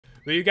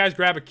Will you guys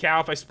grab a cow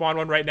if I spawn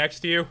one right next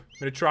to you? I'm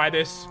gonna try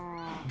this.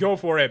 Go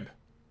for him.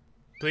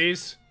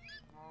 Please.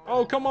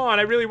 Oh, come on.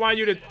 I really want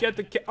you to get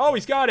the cow. Oh,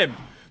 he's got him.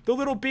 The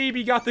little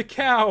baby got the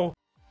cow.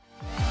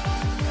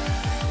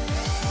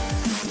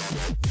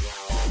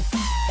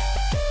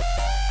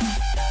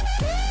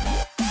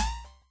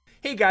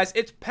 Hey guys,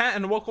 it's Pat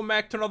and welcome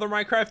back to another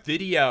Minecraft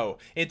video.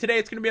 And today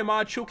it's going to be a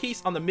mod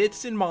showcase on the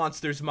Myths and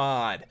Monsters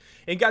mod.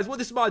 And guys, what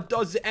this mod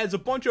does is it adds a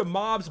bunch of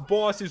mobs,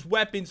 bosses,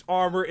 weapons,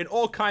 armor, and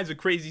all kinds of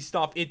crazy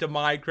stuff into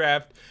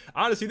Minecraft.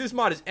 Honestly, this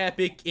mod is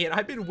epic and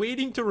I've been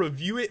waiting to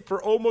review it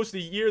for almost a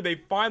year. They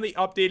finally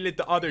updated it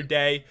the other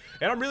day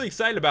and I'm really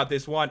excited about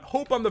this one.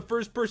 Hope I'm the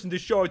first person to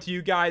show it to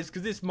you guys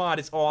because this mod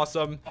is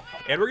awesome.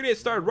 And we're going to get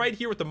started right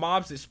here with the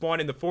mobs that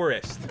spawn in the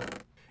forest.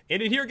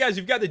 And in here, guys,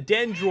 you've got the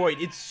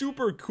Dendroid. It's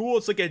super cool.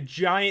 It's like a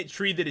giant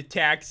tree that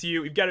attacks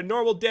you. You've got a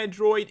normal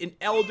Dendroid, an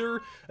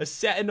Elder, a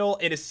Sentinel,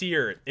 and a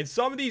Seer. And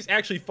some of these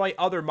actually fight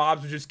other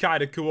mobs, which is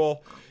kind of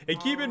cool. And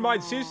keep in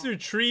mind, since they're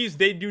trees,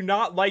 they do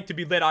not like to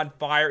be lit on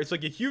fire. It's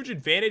like a huge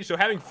advantage, so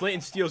having flint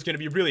and steel is going to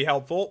be really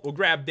helpful. We'll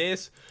grab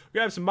this.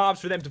 We'll grab some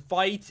mobs for them to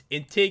fight,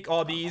 and take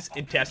all these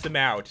and test them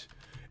out.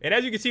 And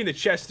as you can see in the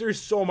chest, there's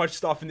so much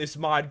stuff in this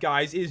mod,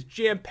 guys. It is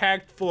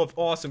jam-packed full of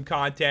awesome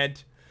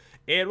content.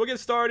 And we'll get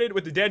started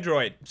with the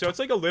Dendroid. So it's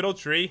like a little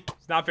tree.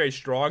 It's not very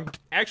strong.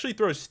 Actually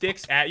throws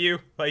sticks at you.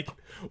 Like,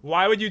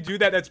 why would you do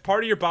that? That's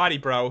part of your body,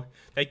 bro.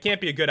 That can't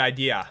be a good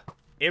idea.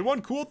 And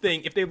one cool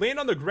thing, if they land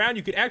on the ground,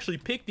 you can actually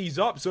pick these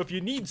up. So if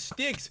you need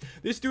sticks,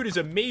 this dude is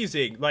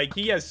amazing. Like,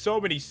 he has so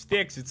many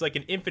sticks. It's like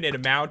an infinite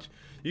amount.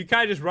 You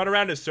kind of just run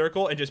around in a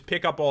circle and just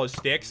pick up all his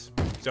sticks.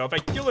 So if I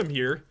kill him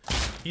here,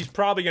 he's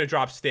probably going to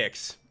drop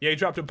sticks. Yeah, he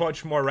dropped a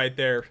bunch more right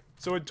there.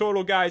 So in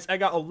total, guys, I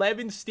got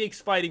 11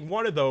 sticks fighting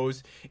one of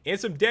those, and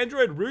some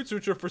Dendroid roots,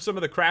 which are for some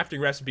of the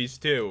crafting recipes,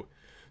 too.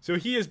 So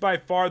he is by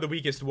far the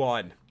weakest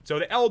one. So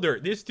the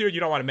Elder, this dude, you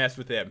don't want to mess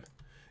with him.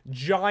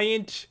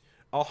 Giant,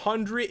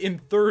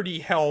 130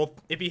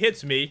 health. If he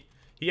hits me,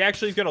 he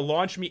actually is going to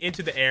launch me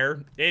into the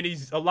air, and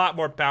he's a lot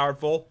more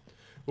powerful.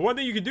 But one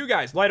thing you can do,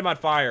 guys, light him on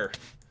fire.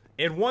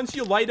 And once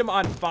you light him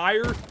on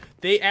fire,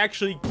 they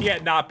actually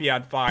can't not be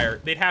on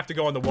fire. They'd have to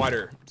go in the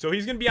water. So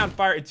he's going to be on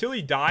fire until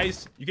he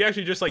dies. You can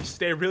actually just like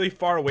stay really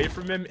far away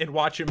from him and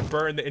watch him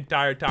burn the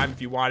entire time if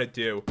you wanted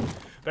to.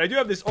 But I do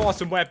have this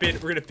awesome weapon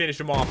we're going to finish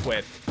him off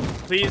with.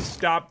 Please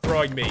stop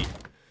throwing me.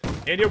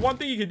 And yeah, one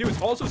thing you can do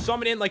is also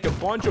summon in like a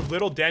bunch of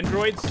little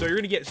Dendroids. So you're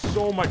going to get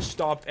so much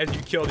stuff as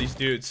you kill these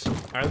dudes. All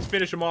right, let's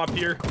finish them off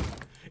here.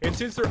 And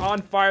since they're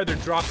on fire, they're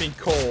dropping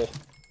coal.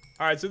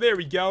 Alright, so there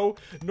we go.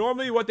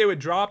 Normally what they would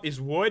drop is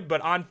wood,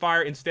 but on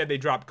fire instead they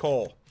drop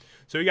coal.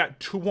 So we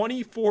got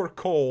 24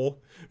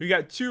 coal, we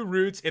got 2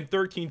 roots, and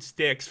 13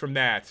 sticks from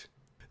that.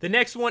 The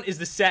next one is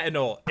the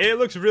Sentinel. It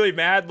looks really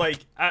mad,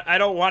 like, I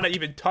don't want to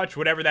even touch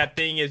whatever that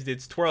thing is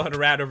that's twirling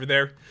around over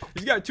there.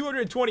 He's got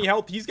 220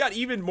 health, he's got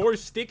even more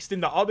sticks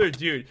than the other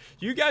dude.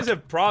 You guys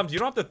have problems, you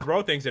don't have to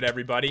throw things at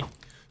everybody.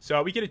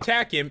 So we can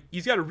attack him.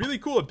 He's got a really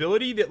cool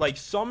ability that like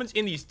summons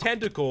in these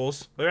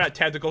tentacles. They're not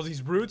tentacles,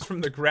 these roots from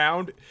the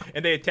ground.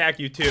 And they attack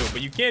you too.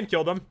 But you can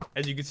kill them,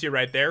 as you can see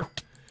right there.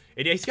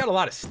 And yeah, he's got a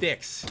lot of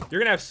sticks. You're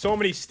going to have so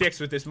many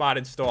sticks with this mod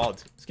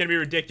installed. It's going to be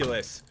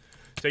ridiculous.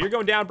 So you're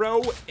going down,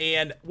 bro.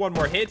 And one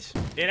more hit.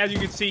 And as you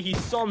can see, he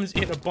summons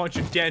in a bunch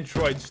of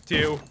Dendroids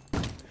too.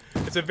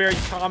 It's a very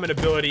common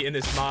ability in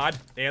this mod.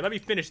 And let me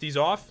finish these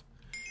off.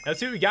 Let's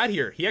see what we got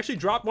here. He actually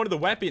dropped one of the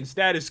weapons.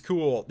 That is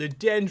cool. The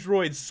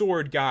Dendroid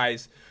sword,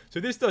 guys. So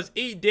this does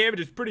 8 damage.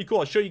 It's pretty cool.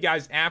 I'll show you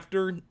guys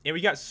after. And we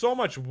got so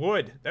much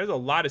wood. There's a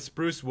lot of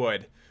spruce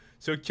wood.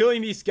 So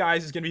killing these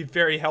guys is going to be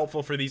very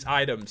helpful for these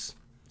items.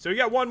 So we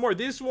got one more.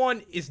 This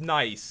one is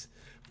nice.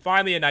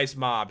 Finally a nice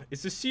mob.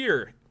 It's the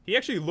Seer. He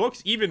actually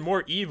looks even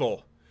more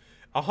evil.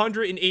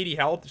 180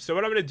 health. So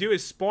what I'm going to do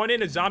is spawn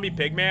in a zombie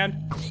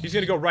pigman. He's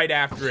going to go right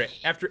after it.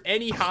 After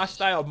any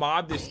hostile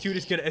mob, this dude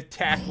is going to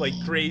attack like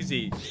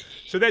crazy.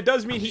 So that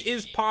does mean he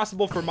is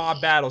possible for mob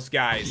battles,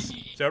 guys.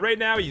 So right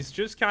now, he's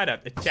just kind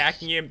of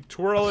attacking him,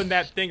 twirling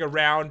that thing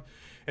around.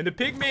 And the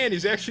pigman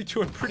is actually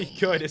doing pretty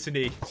good, isn't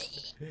he?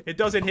 It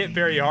doesn't hit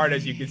very hard,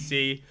 as you can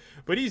see.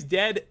 But he's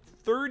dead.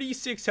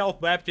 36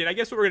 health left, and I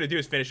guess what we're gonna do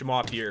is finish him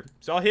off here.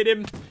 So I'll hit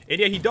him, and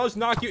yeah, he does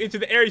knock you into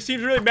the air. He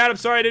seems really mad. I'm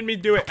sorry, I didn't mean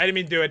to do it. I didn't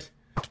mean to do it.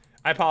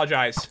 I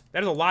apologize.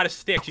 That is a lot of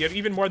sticks. You have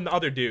even more than the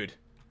other dude.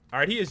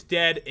 Alright, he is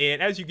dead.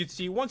 And as you can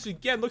see, once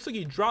again, looks like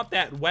he dropped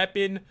that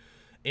weapon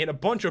and a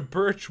bunch of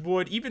birch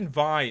wood, even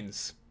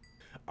vines.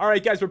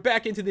 Alright, guys, we're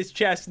back into this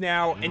chest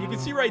now. And you can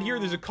see right here,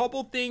 there's a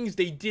couple things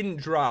they didn't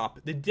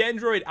drop. The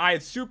Dendroid eye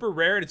is super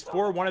rare, and it's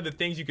for one of the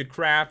things you could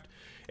craft.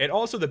 And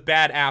also the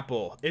bad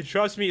apple. And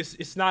trust me,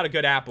 it's not a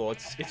good apple.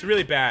 It's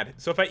really bad.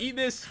 So if I eat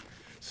this,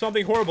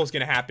 something horrible is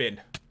going to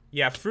happen.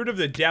 Yeah, fruit of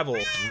the devil.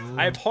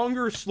 I have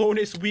hunger,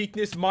 slowness,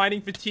 weakness,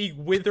 mining fatigue,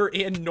 wither,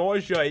 and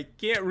nausea. It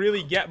can't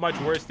really get much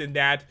worse than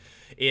that.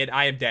 And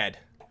I am dead.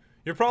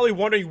 You're probably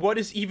wondering, what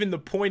is even the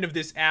point of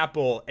this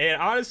apple?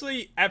 And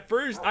honestly, at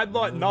first, I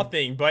thought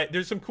nothing, but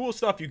there's some cool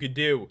stuff you could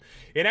do.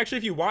 And actually,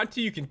 if you want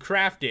to, you can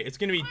craft it. It's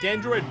going to be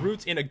Dendroid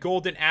roots and a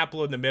golden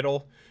apple in the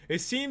middle. It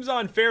seems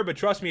unfair, but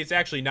trust me, it's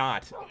actually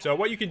not. So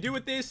what you can do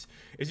with this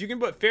is you can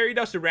put fairy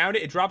dust around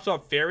it. It drops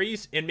off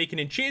fairies and make an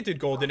enchanted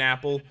golden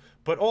apple.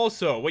 But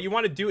also, what you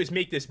want to do is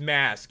make this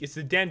mask. It's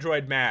the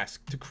Dendroid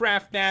mask. To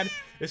craft that,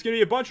 it's going to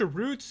be a bunch of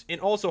roots and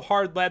also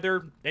hard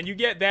leather. And you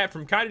get that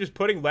from kind of just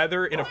putting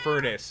leather in a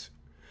furnace.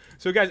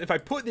 So guys, if I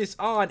put this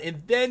on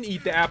and then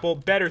eat the apple,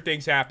 better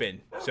things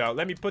happen. So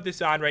let me put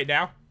this on right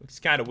now. Looks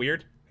kind of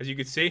weird, as you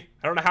can see.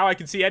 I don't know how I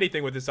can see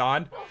anything with this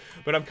on,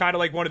 but I'm kind of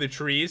like one of the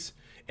trees.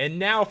 And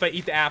now if I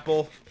eat the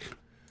apple,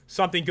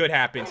 something good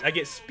happens. I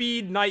get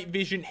speed, night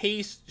vision,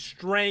 haste,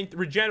 strength,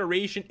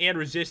 regeneration, and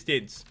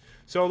resistance.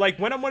 So, like,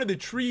 when I'm one of the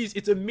trees,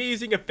 it's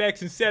amazing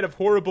effects instead of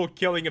horrible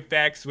killing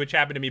effects, which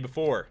happened to me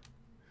before.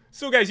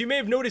 So, guys, you may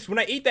have noticed when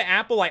I ate the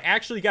apple, I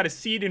actually got a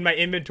seed in my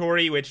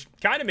inventory, which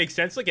kind of makes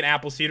sense, like an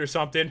apple seed or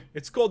something.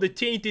 It's called a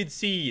tainted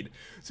seed.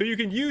 So, you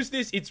can use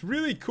this. It's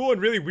really cool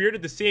and really weird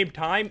at the same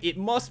time. It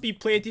must be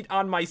planted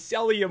on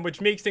mycelium,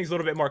 which makes things a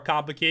little bit more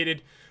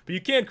complicated. But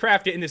you can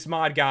craft it in this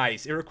mod,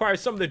 guys. It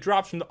requires some of the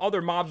drops from the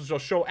other mobs, which I'll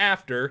show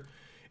after.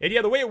 And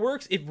yeah, the way it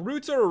works, if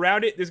roots are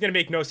around it, this is going to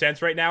make no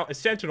sense right now. A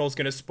sentinel is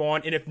going to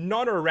spawn, and if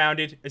none are around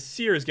it, a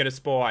seer is going to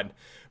spawn.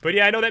 But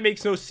yeah, I know that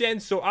makes no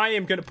sense, so I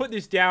am going to put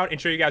this down and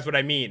show you guys what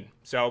I mean.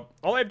 So,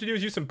 all I have to do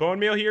is use some bone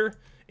meal here,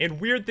 and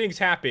weird things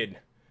happen.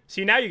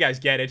 See, now you guys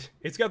get it.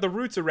 It's got the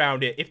roots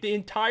around it. If the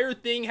entire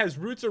thing has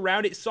roots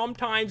around it,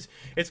 sometimes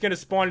it's going to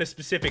spawn a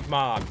specific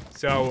mob.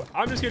 So,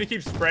 I'm just going to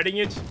keep spreading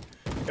it.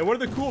 And one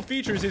of the cool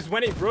features is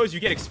when it grows, you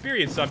get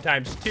experience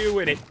sometimes too,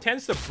 and it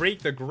tends to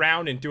break the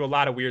ground and do a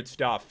lot of weird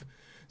stuff.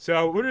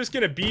 So we're just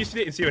gonna beast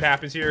it and see what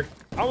happens here.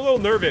 I'm a little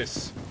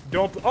nervous.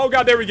 Oh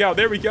god, there we go,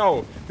 there we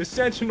go. The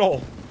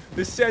sentinel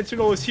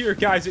is here,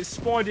 guys. It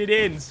spawned it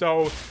in,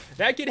 so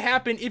that could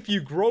happen if you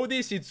grow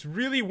this. It's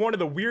really one of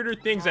the weirder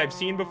things I've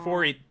seen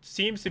before. It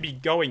seems to be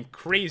going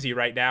crazy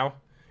right now.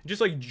 It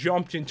just like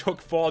jumped and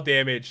took fall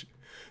damage.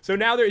 So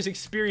now there is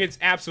experience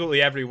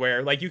absolutely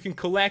everywhere. Like, you can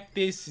collect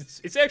this.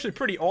 It's actually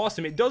pretty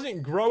awesome. It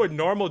doesn't grow a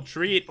normal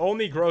tree. It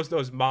only grows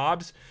those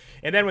mobs.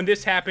 And then when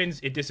this happens,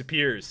 it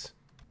disappears.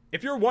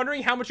 If you're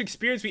wondering how much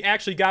experience we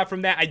actually got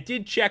from that, I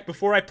did check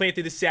before I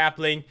planted the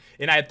sapling,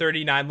 and I had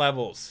 39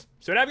 levels.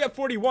 So now I've got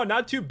 41.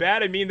 Not too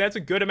bad. I mean, that's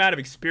a good amount of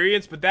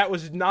experience, but that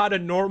was not a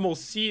normal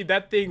seed.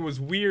 That thing was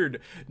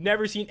weird.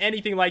 Never seen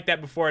anything like that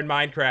before in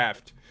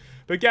Minecraft.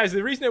 But guys,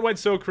 the reason it went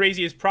so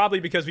crazy is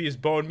probably because we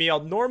used bone meal.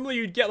 Normally,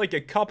 you'd get like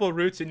a couple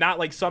roots and not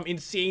like some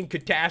insane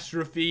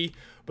catastrophe.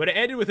 But it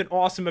ended with an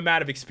awesome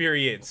amount of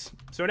experience.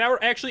 So now we're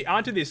actually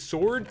onto this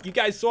sword. You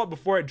guys saw it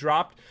before it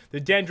dropped. The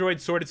Dendroid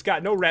sword. It's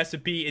got no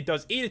recipe. It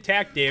does 8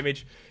 attack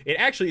damage. And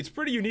actually, it's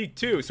pretty unique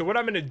too. So what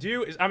I'm going to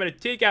do is I'm going to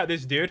take out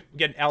this dude.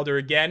 Get an elder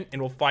again,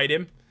 and we'll fight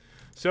him.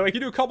 So I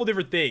can do a couple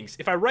different things.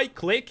 If I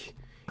right-click,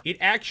 it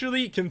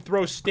actually can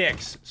throw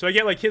sticks. So I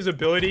get like his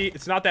ability.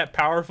 It's not that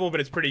powerful, but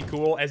it's pretty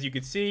cool, as you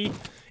can see.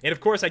 And of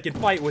course, I can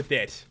fight with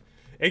it.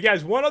 And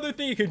guys, one other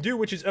thing you can do,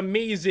 which is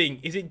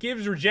amazing, is it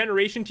gives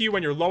regeneration to you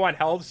when you're low on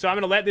health. So I'm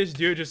going to let this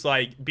dude just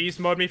like beast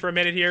mode me for a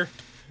minute here.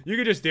 You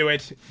can just do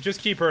it.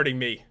 Just keep hurting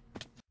me.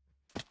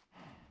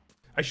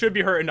 I should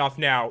be hurt enough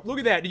now. Look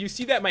at that. Did you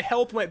see that? My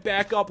health went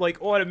back up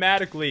like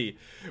automatically.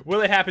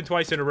 Will it happen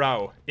twice in a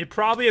row? It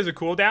probably has a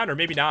cooldown, or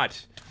maybe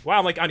not. Wow,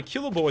 I'm like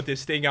unkillable with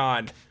this thing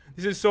on.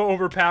 This is so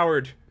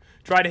overpowered.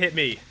 Try to hit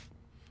me.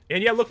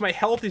 And yeah, look, my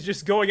health is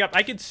just going up.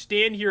 I could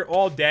stand here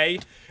all day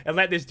and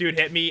let this dude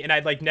hit me, and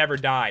I'd like never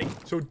die.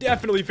 So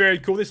definitely very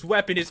cool. This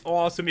weapon is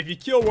awesome. If you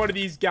kill one of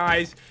these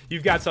guys,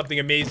 you've got something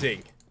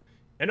amazing.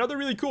 Another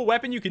really cool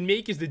weapon you can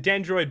make is the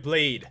Dendroid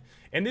Blade.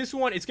 And this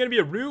one, it's going to be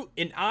a root,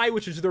 an eye,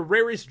 which is the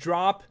rarest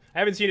drop. I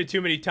haven't seen it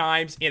too many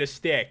times, and a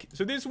stick.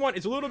 So this one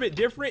is a little bit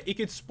different. It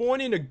could spawn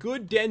in a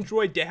good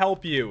Dendroid to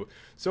help you.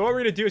 So what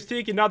we're going to do is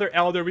take another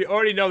Elder. We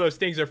already know those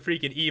things are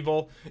freaking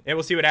evil, and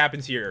we'll see what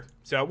happens here.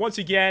 So once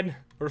again,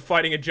 we're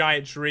fighting a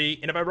giant tree,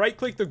 and if I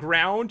right-click the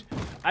ground,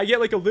 I get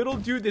like a little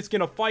dude that's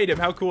going to fight him.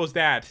 How cool is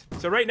that?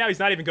 So right now, he's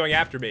not even going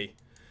after me.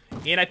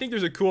 And I think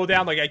there's a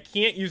cooldown. Like, I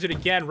can't use it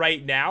again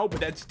right now,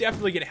 but that's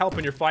definitely going to help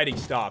when you're fighting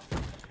stuff.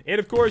 And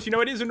of course, you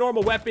know, it is a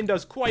normal weapon,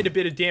 does quite a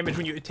bit of damage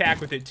when you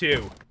attack with it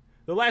too.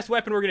 The last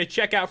weapon we're going to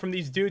check out from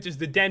these dudes is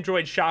the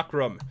Dendroid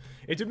Chakram.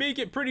 And to make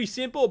it pretty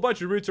simple, a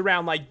bunch of roots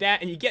around like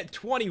that, and you get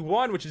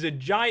 21, which is a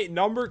giant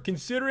number,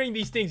 considering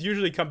these things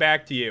usually come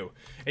back to you.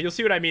 And you'll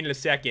see what I mean in a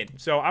second.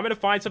 So I'm going to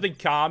find something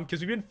calm, because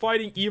we've been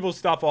fighting evil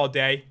stuff all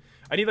day.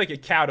 I need like a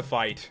cow to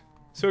fight.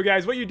 So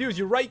guys, what you do is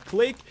you right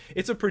click,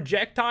 it's a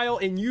projectile,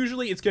 and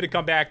usually it's going to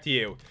come back to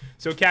you.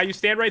 So cow, you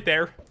stand right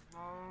there,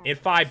 and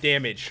 5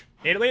 damage.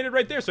 And it landed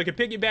right there, so I can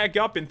pick it back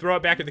up and throw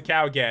it back at the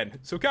cow again.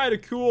 So kind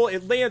of cool.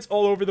 It lands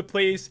all over the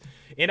place,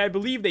 and I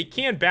believe they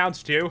can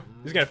bounce too.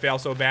 This is going to fail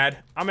so bad.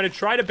 I'm going to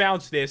try to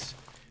bounce this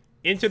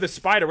into the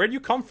spider. Where'd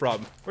you come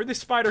from? Where'd this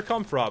spider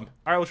come from?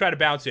 All right, we'll try to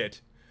bounce it.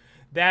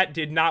 That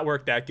did not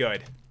work that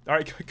good. All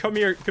right, come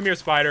here,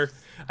 spider.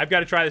 I've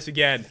got to try this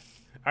again.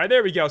 All right,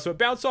 there we go. So it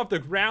bounced off the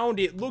ground.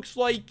 It looks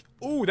like,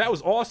 ooh, that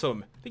was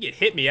awesome. I think it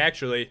hit me,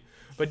 actually.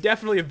 But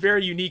definitely a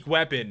very unique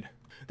weapon.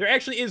 There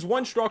actually is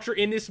one structure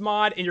in this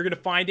mod, and you're going to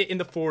find it in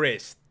the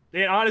forest.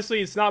 And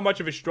honestly, it's not much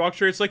of a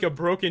structure. It's like a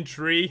broken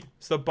tree.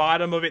 It's the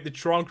bottom of it, the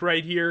trunk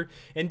right here.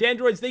 And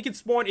Dendroids, they can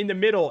spawn in the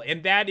middle,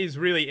 and that is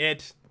really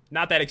it.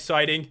 Not that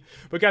exciting.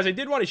 But guys, I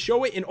did want to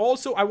show it, and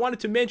also I wanted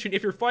to mention,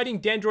 if you're fighting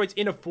Dendroids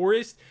in a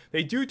forest,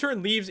 they do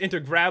turn leaves into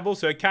gravel,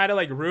 so it kind of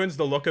like ruins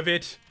the look of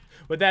it.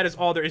 But that is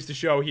all there is to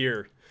show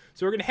here.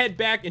 So we're going to head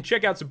back and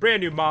check out some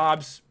brand new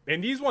mobs.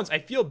 And these ones, I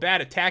feel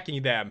bad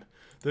attacking them.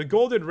 The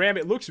golden ram,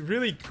 it looks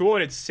really cool,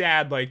 and it's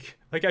sad. Like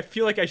I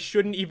feel like I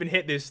shouldn't even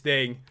hit this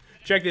thing.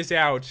 Check this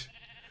out.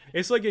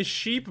 It's like a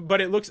sheep,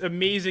 but it looks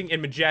amazing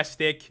and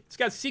majestic. It's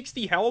got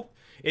 60 health.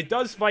 It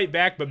does fight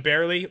back, but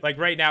barely. Like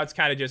right now, it's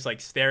kind of just like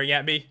staring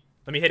at me.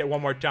 Let me hit it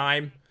one more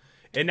time.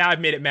 And now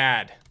I've made it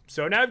mad.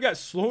 So now I've got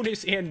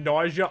slowness and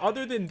nausea.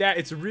 Other than that,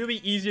 it's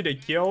really easy to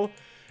kill.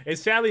 And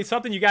sadly, it's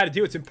something you got to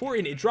do. It's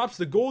important. It drops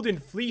the golden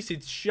fleece.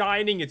 It's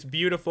shining. It's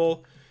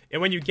beautiful.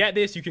 And when you get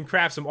this, you can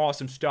craft some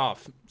awesome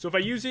stuff. So if I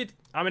use it,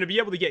 I'm going to be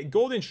able to get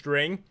golden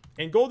string.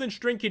 And golden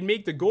string can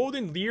make the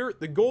golden leer,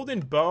 the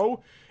golden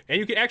bow. And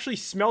you can actually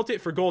smelt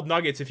it for gold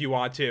nuggets if you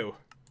want to.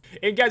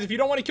 And guys, if you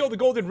don't want to kill the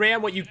golden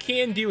ram, what you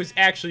can do is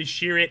actually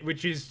shear it,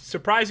 which is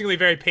surprisingly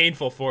very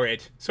painful for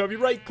it. So if you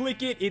right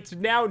click it, it's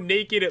now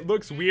naked. It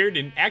looks weird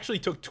and actually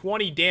took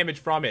 20 damage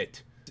from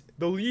it.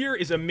 The leer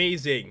is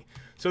amazing.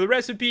 So the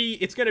recipe,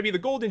 it's going to be the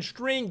golden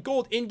string,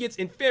 gold ingots,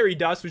 and fairy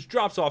dust, which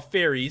drops off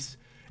fairies.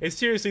 And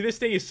seriously, this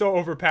thing is so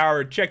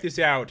overpowered. Check this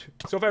out.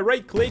 So if I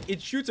right click,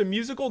 it shoots a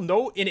musical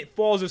note and it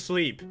falls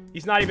asleep.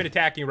 He's not even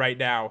attacking right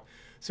now.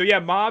 So yeah,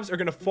 mobs are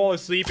going to fall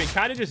asleep and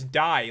kind of just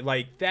die.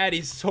 Like, that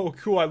is so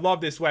cool. I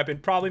love this weapon.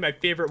 Probably my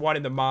favorite one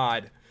in the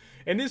mod.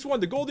 And this one,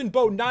 the golden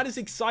bow, not as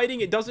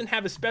exciting. It doesn't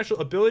have a special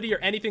ability or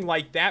anything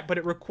like that, but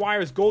it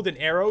requires golden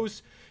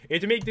arrows. And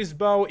to make this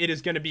bow, it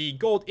is going to be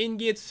gold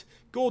ingots,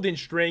 golden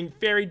string,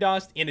 fairy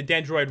dust, and a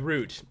dendroid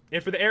root.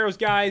 And for the arrows,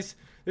 guys,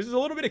 this is a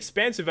little bit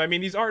expensive. I mean,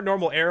 these aren't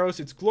normal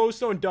arrows. It's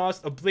glowstone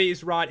dust, a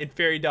blaze rod, and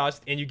fairy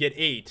dust, and you get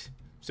 8.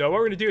 So what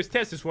we're going to do is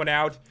test this one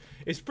out.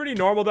 It's pretty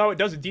normal, though. It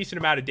does a decent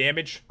amount of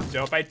damage.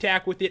 So if I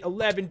attack with it,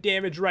 11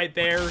 damage right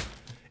there.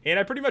 And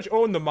I pretty much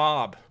own the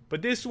mob.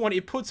 But this one,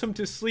 it puts him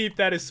to sleep.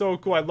 That is so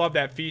cool. I love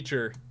that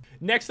feature.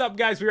 Next up,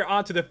 guys, we are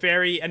on to the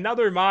fairy.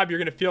 Another mob you're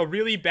going to feel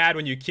really bad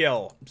when you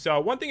kill. So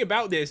one thing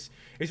about this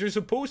is you're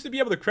supposed to be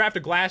able to craft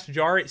a glass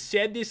jar. It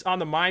said this on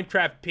the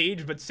Minecraft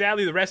page, but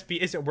sadly the recipe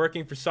isn't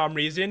working for some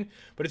reason.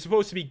 But it's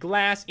supposed to be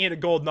glass and a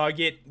gold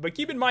nugget. But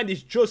keep in mind,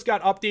 this just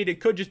got updated.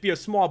 It could just be a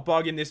small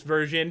bug in this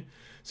version.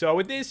 So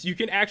with this, you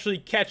can actually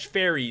catch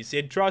fairies.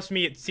 And trust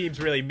me, it seems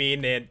really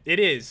mean, and it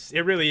is.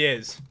 It really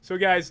is. So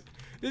guys,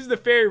 this is the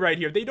fairy right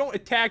here. They don't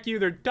attack you.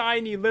 They're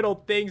tiny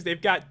little things.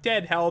 They've got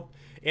 10 health.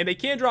 And they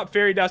can drop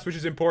fairy dust, which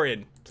is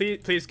important.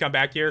 Please come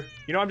back here.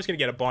 You know, I'm just going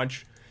to get a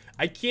bunch.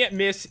 I can't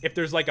miss if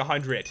there's like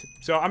 100.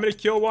 So I'm going to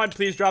kill one.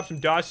 Please drop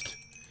some dust.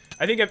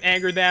 I think I've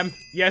angered them.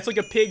 Yeah, it's like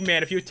a pig,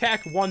 man. If you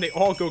attack one, they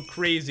all go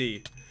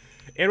crazy.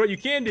 And what you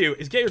can do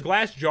is get your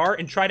glass jar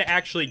and try to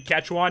actually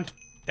catch one.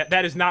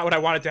 That is not what I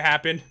wanted to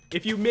happen.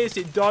 If you miss,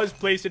 it does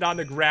place it on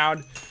the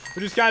ground,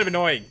 which is kind of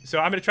annoying. So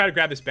I'm going to try to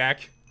grab this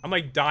back. I'm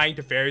like dying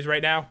to fairies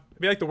right now.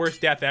 It'd be like the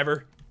worst death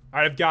ever. All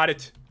right, I've got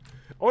it.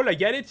 Oh, did I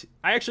get it?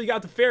 I actually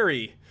got the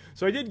fairy.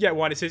 So I did get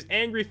one. It says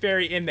angry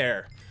fairy in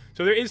there.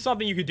 So there is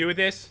something you could do with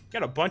this.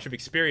 Got a bunch of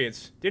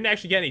experience. Didn't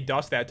actually get any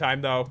dust that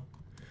time, though.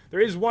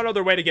 There is one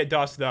other way to get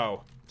dust,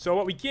 though. So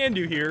what we can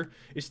do here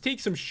is take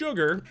some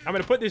sugar. I'm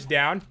going to put this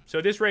down.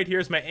 So this right here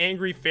is my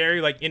angry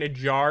fairy, like in a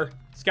jar.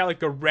 It's got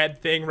like a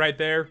red thing right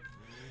there.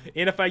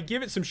 And if I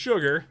give it some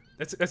sugar,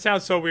 that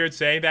sounds so weird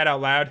saying that out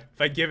loud.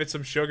 If I give it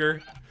some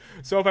sugar.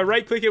 So if I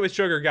right click it with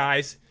sugar,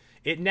 guys,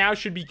 it now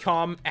should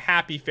become a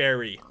happy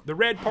fairy. The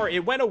red part,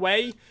 it went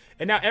away,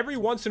 and now every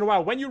once in a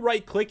while, when you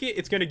right-click it,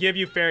 it's going to give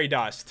you fairy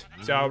dust.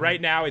 So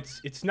right now,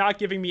 it's not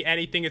giving me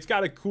anything. It's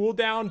got a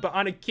cooldown, but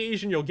on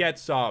occasion, you'll get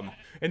some.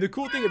 And the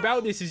cool thing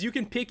about this is you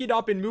can pick it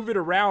up and move it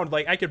around.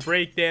 Like, I could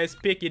break this,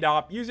 pick it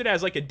up, use it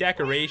as like a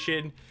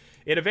decoration.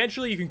 And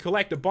eventually you can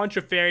collect a bunch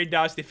of fairy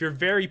dust if you're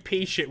very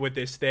patient with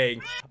this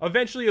thing.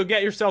 Eventually you'll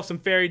get yourself some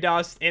fairy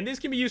dust, and this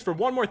can be used for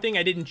one more thing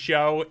I didn't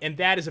show, and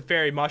that is a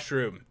fairy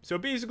mushroom. So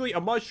basically a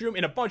mushroom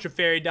and a bunch of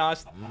fairy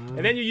dust,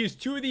 and then you use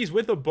 2 of these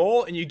with a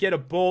bowl, and you get a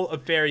bowl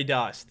of fairy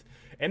dust.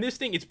 And this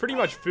thing, it's pretty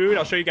much food.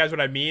 I'll show you guys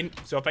what I mean.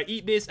 So if I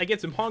eat this, I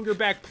get some hunger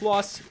back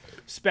plus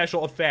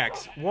special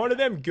effects. One of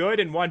them good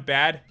and one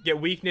bad.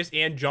 Get weakness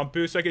and jump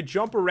boost, so I could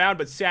jump around,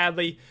 but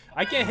sadly,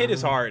 I can't hit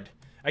as hard.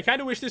 I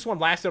kind of wish this one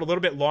lasted a little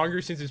bit longer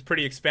since it's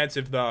pretty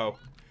expensive, though.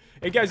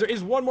 And guys, there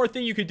is one more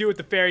thing you could do with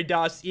the fairy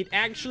dust. It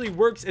actually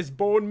works as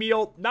bone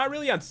meal, not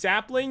really on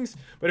saplings,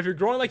 but if you're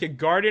growing like a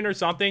garden or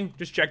something,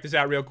 just check this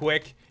out real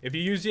quick. If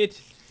you use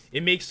it,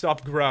 it makes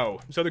stuff grow.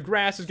 So the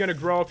grass is going to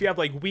grow. If you have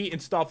like wheat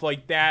and stuff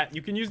like that,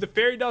 you can use the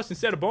fairy dust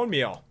instead of bone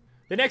meal.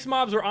 The next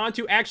mobs we're on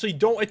to actually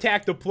don't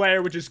attack the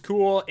player, which is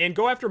cool, and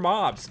go after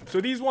mobs.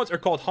 So these ones are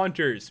called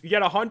hunters. You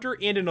got a hunter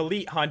and an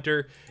elite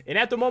hunter, and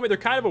at the moment they're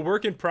kind of a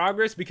work in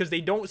progress because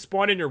they don't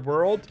spawn in your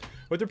world,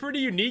 but they're pretty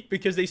unique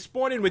because they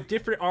spawn in with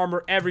different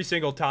armor every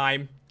single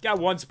time. Got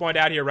one spawned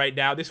out here right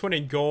now. This one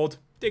in gold.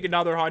 Take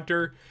another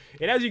hunter.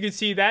 And as you can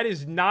see, that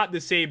is not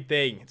the same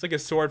thing. It's like a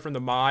sword from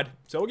the mod.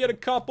 So we'll get a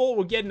couple.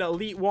 We'll get an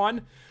elite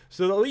one.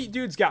 So the elite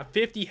dude's got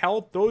 50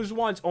 health. Those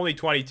ones only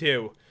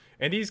 22.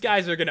 And these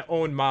guys are going to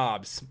own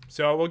mobs.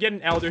 So we'll get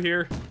an elder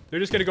here.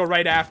 They're just going to go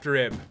right after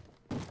him.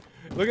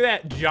 Look at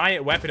that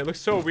giant weapon. It looks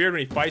so weird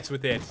when he fights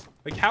with it.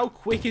 Like, how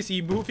quick is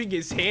he moving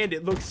his hand?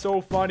 It looks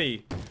so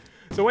funny.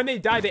 So when they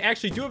die, they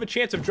actually do have a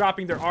chance of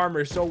dropping their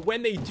armor. So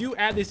when they do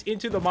add this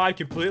into the mod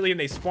completely and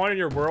they spawn in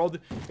your world,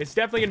 it's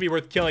definitely going to be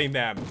worth killing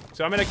them.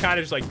 So I'm going to kind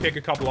of just, like, pick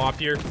a couple off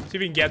here. See if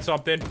we can get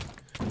something.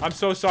 I'm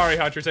so sorry,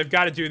 hunters. I've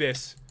got to do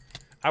this.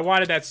 I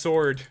wanted that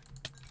sword.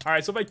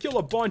 Alright, so if I kill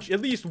a bunch,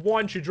 at least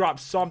one should drop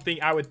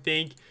something, I would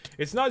think.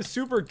 It's not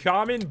super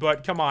common,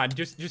 but come on,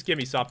 just give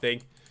me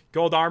something.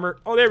 Gold armor.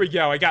 Oh, there we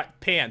go. I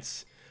got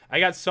pants. I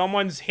got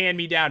someone's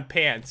hand-me-down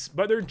pants.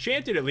 But they're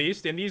enchanted at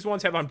least, and these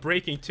ones have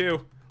unbreaking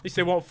too. At least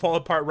they won't fall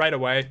apart right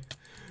away.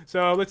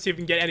 So let's see if we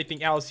can get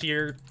anything else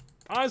here.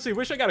 Honestly,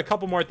 wish I got a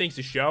couple more things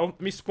to show.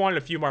 Let me spawn in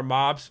a few more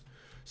mobs.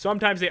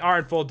 Sometimes they are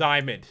in full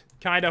diamond.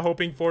 Kind of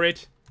hoping for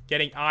it.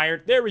 Getting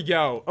iron. There we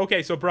go.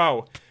 Okay, so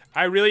bro,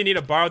 I really need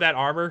to borrow that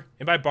armor.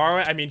 And by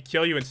borrow it, I mean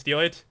kill you and steal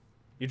it.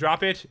 You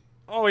drop it?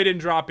 Oh, he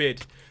didn't drop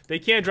it. They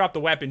can drop the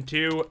weapon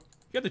too.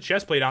 You got the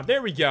chest plate on.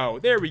 There we go.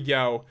 There we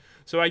go.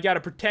 So I got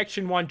a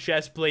protection 1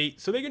 chest plate.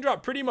 So they can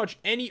drop pretty much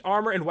any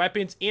armor and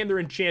weapons, and they're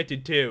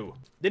enchanted too.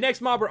 The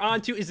next mob we're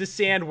onto is the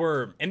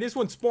sandworm. And this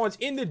one spawns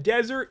in the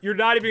desert. You're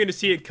not even going to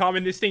see it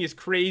coming. This thing is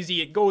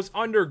crazy. It goes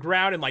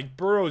underground and like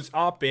burrows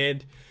up,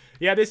 and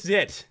yeah, this is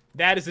it.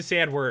 That is the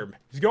sandworm.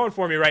 He's going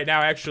for me right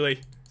now,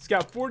 actually. It's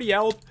got 40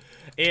 health.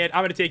 And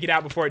I'm going to take it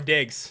out before it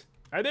digs.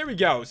 All right, there we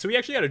go. So we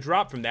actually got a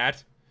drop from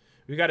that.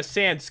 We got a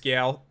sand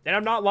scale. And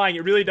I'm not lying.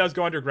 It really does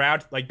go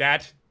underground like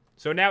that.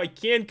 So now it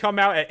can come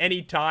out at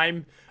any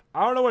time.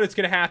 I don't know when it's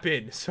going to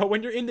happen. So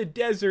when you're in the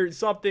desert,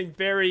 something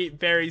very,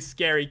 very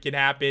scary can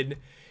happen.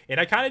 And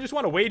I kind of just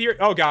want to wait here.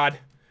 Oh, God.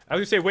 I was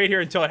going to say wait here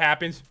until it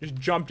happens. Just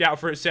jumped out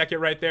for a second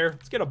right there.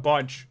 Let's get a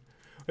bunch.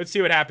 Let's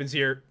see what happens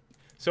here.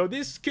 So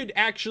this could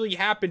actually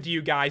happen to you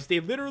guys.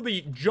 They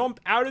literally jump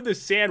out of the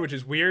sand, which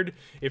is weird.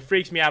 It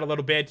freaks me out a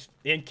little bit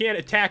and can't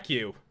attack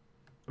you.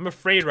 I'm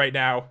afraid right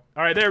now.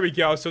 All right, there we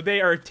go. So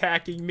they are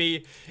attacking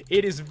me.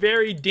 It is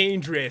very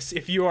dangerous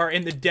if you are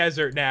in the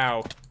desert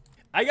now.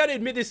 I gotta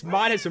admit, this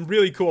mod has some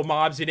really cool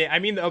mobs in it. I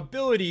mean, the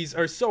abilities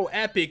are so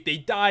epic. They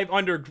dive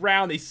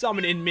underground, they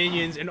summon in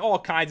minions, and all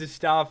kinds of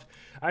stuff.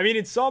 I mean,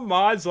 in some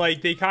mods,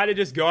 like, they kind of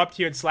just go up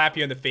to you and slap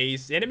you in the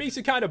face, and it makes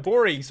it kind of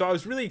boring, so I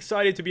was really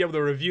excited to be able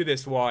to review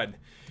this one.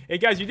 And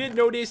guys, you did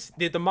notice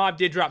that the mob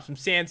did drop some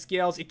sand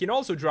scales. It can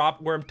also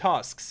drop worm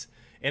tusks,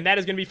 and that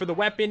is going to be for the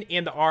weapon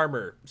and the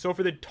armor. So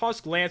for the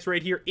tusk lance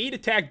right here, 8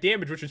 attack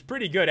damage, which is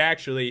pretty good,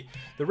 actually.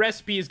 The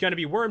recipe is going to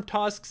be worm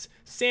tusks,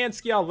 sand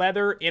scale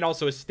leather, and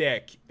also a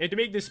stick. And to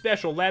make this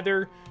special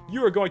leather,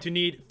 you are going to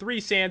need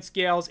 3 sand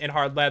scales and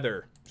hard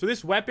leather. So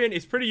this weapon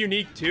is pretty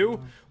unique too.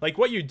 Like,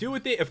 what you do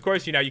with it, of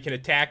course, you know, you can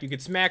attack, you can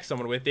smack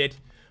someone with it.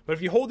 But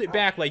if you hold it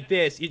back like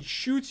this, it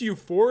shoots you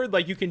forward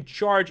like you can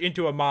charge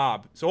into a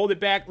mob. So hold it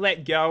back,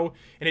 let go,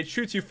 and it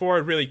shoots you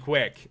forward really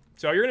quick.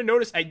 So you're going to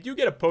notice I do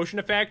get a potion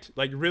effect,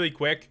 like really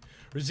quick.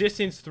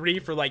 Resistance 3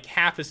 for like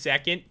half a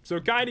second.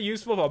 So kind of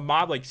useful if a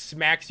mob like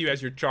smacks you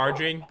as you're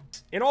charging.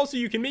 And also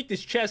you can make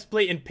this chest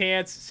plate and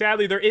pants.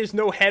 Sadly, there is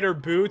no head or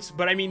boots,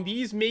 but I mean,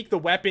 these make the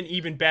weapon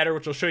even better,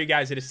 which I'll show you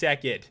guys in a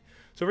second.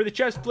 So for the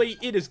chest plate,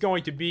 it is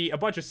going to be a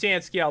bunch of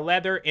sand scale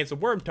leather and some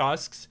worm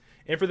tusks.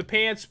 And for the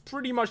pants,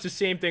 pretty much the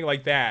same thing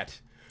like that.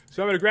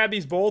 So I'm going to grab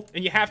these both,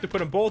 and you have to put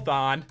them both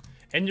on.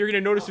 And you're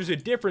going to notice there's a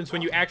difference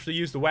when you actually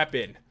use the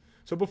weapon.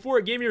 So before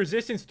it gave me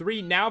resistance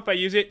 3, now if I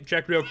use it,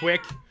 check real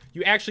quick,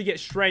 you actually get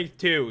strength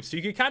 2. So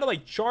you can kind of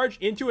like charge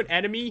into an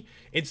enemy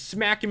and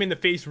smack him in the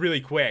face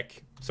really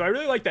quick. So I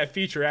really like that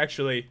feature,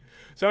 actually.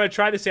 So I'm going to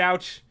try this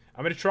out.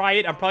 I'm going to try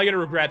it. I'm probably going to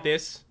regret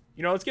this.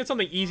 You know, let's get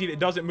something easy that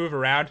doesn't move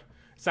around.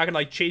 It's not going to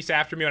like chase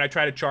after me when I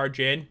try to charge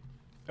in.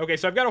 Okay,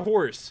 so I've got a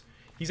horse.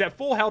 He's at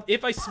full health.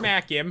 If I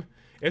smack him,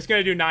 it's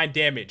going to do 9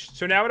 damage.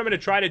 So now what I'm going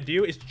to try to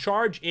do is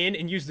charge in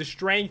and use the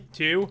strength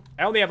 2.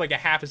 I only have like a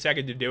half a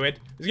second to do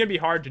it. It's going to be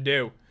hard to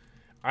do.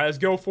 All right, let's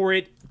go for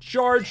it.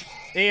 Charge,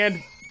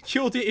 and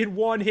killed it in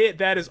 1 hit.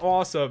 That is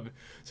awesome.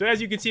 So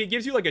as you can see, it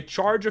gives you like a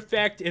charge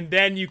effect, and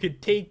then you can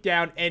take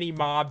down any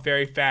mob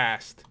very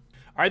fast.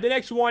 All right, the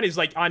next one is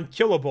like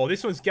unkillable.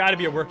 This one's got to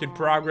be a work in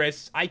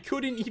progress. I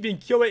couldn't even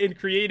kill it in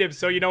creative,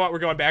 so you know what? We're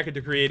going back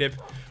into creative.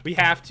 We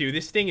have to.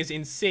 This thing is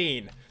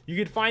insane. You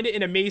can find it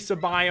in a mesa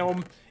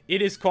biome.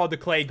 It is called the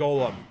clay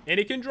golem, and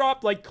it can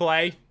drop like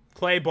clay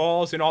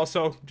balls, and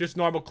also just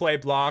normal clay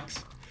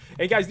blocks.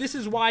 And guys, this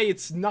is why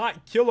it's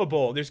not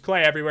killable. There's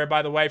clay everywhere,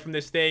 by the way, from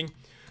this thing.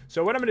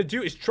 So what I'm going to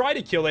do is try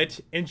to kill it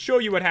and show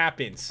you what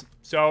happens.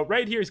 So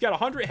right here, he's got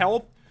 100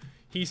 health.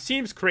 He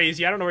seems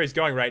crazy. I don't know where he's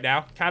going right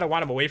now. Kind of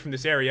want him away from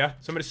this area.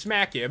 So I'm going to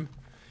smack him.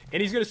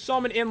 And he's going to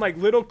summon in like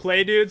little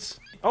clay dudes.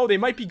 Oh, they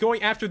might be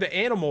going after the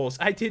animals.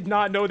 I did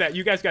not know that.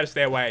 You guys got to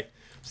stay away.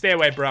 Stay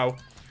away, bro.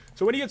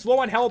 So when he gets low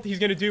on health, he's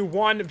going to do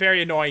one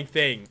very annoying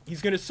thing.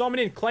 He's going to summon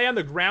in clay on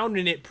the ground,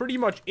 and it pretty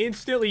much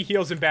instantly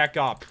heals him back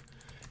up.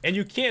 And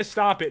you can't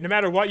stop it. No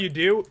matter what you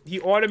do,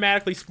 he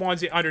automatically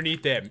spawns it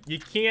underneath him. You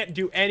can't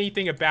do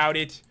anything about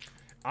it.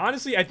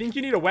 Honestly, I think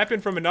you need a weapon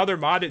from another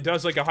mod that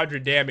does like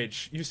 100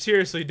 damage. You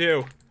seriously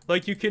do.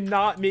 Like, you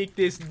cannot make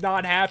this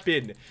not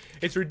happen.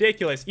 It's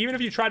ridiculous. Even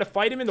if you try to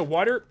fight him in the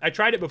water, I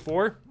tried it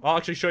before. I'll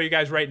actually show you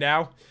guys right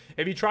now.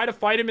 If you try to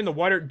fight him in the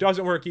water, it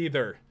doesn't work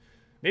either.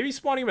 Maybe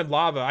spawning him in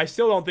lava. I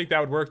still don't think that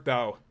would work,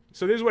 though.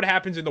 So this is what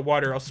happens in the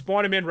water. I'll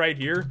spawn him in right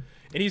here.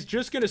 And he's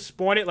just going to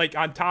spawn it, like,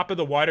 on top of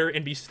the water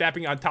and be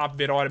stepping on top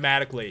of it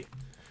automatically.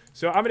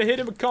 So I'm going to hit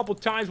him a couple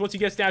times once he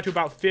gets down to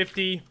about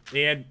 50.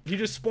 And he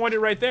just spawned it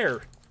right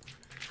there.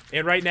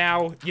 And right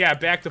now, yeah,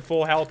 back to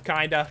full health,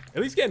 kinda.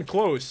 At least getting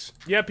close.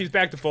 Yep, he's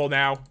back to full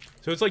now.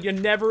 So it's like a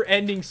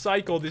never-ending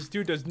cycle. This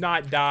dude does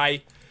not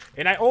die.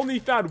 And I only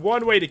found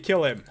one way to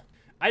kill him.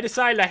 I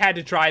decided I had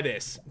to try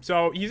this.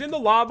 So he's in the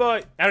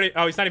lava.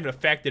 Oh, he's not even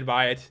affected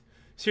by it.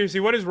 Seriously,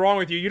 what is wrong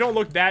with you? You don't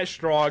look that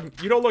strong.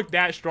 You don't look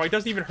that strong. It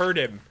doesn't even hurt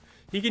him.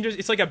 He can just,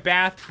 it's like a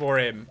bath for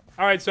him.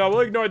 Alright, so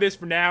we'll ignore this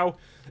for now.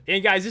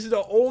 And guys, this is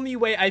the only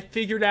way I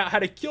figured out how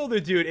to kill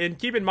the dude. And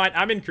keep in mind,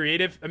 I'm in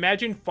creative.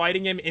 Imagine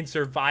fighting him in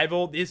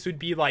survival. This would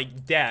be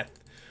like death.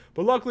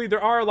 But luckily,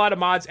 there are a lot of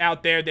mods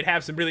out there that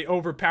have some really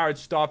overpowered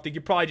stuff that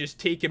could probably just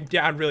take him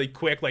down really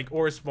quick, like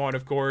ore spawn,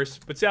 of course.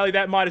 But sadly,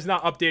 that mod is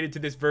not updated to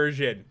this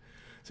version.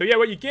 So yeah,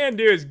 what you can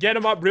do is get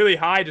him up really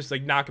high, just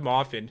like knock him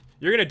off, and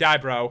you're gonna die,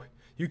 bro.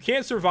 You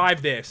can't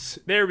survive this.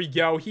 There we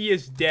go. He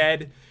is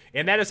dead.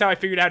 And that is how I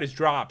figured out his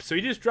drop. So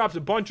he just drops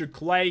a bunch of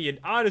clay, and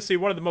honestly,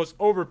 one of the most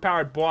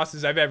overpowered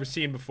bosses I've ever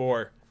seen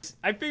before.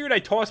 I figured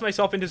I'd toss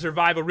myself into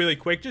survival really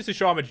quick just to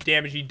show how much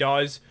damage he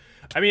does.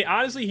 I mean,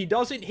 honestly, he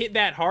doesn't hit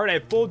that hard. I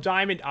have full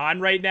diamond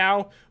on right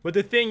now, but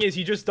the thing is,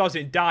 he just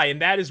doesn't die,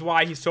 and that is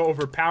why he's so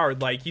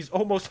overpowered. Like, he's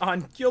almost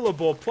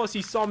unkillable, plus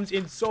he summons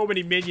in so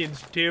many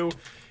minions, too,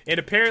 and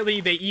apparently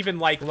they even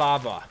like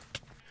lava.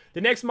 The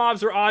next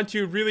mobs we're on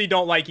to really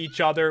don't like each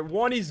other.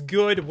 One is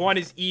good, one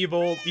is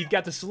evil. You've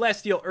got the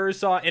Celestial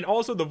Ursa and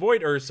also the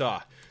Void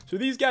Ursa. So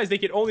these guys, they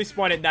can only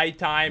spawn at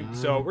nighttime,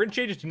 so we're gonna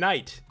change it to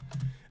night.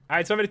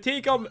 Alright, so I'm gonna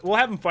take them, we'll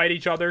have them fight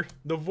each other.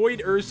 The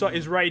Void Ursa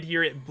is right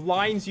here. It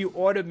blinds you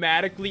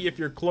automatically if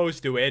you're close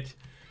to it.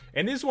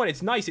 And this one,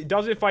 it's nice. It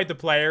doesn't fight the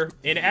player,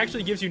 and it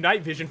actually gives you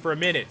night vision for a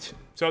minute.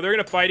 So they're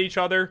gonna fight each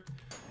other,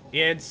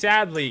 and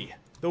sadly,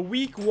 the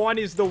weak one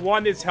is the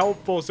one that's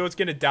helpful, so it's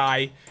gonna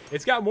die.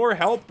 It's got more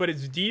health, but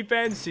its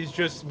defense is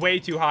just way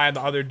too high on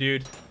the other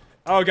dude.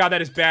 Oh god,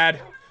 that is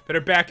bad.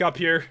 Better back up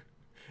here.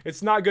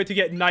 It's not good to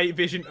get night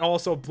vision,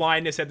 also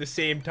blindness at the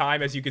same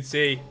time, as you can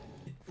see.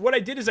 What I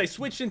did is I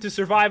switched into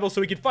survival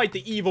so we could fight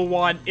the evil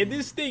one. And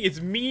this thing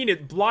is mean.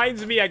 It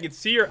blinds me. I can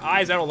see your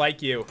eyes. I don't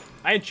like you.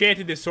 I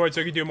enchanted this sword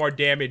so it can do more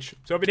damage.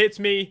 So if it hits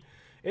me,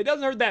 it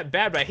doesn't hurt that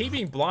bad, but I hate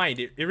being blind.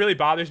 It really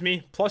bothers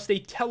me. Plus, they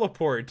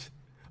teleport.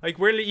 Like,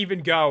 where did it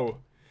even go?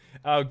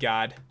 Oh,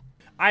 God.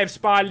 I have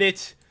spotted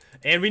it,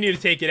 and we need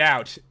to take it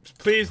out.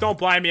 Please don't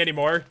blind me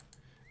anymore.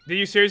 Did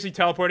you seriously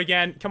teleport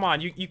again? Come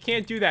on, you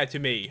can't do that to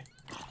me.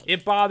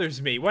 It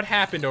bothers me. What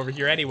happened over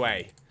here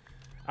anyway?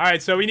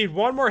 Alright, so we need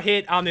one more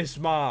hit on this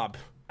mob.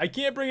 I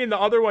can't bring in the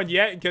other one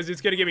yet because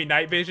it's going to give me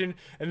night vision,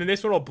 and then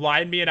this one will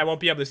blind me, and I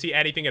won't be able to see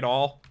anything at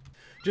all.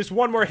 Just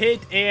one more hit,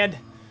 and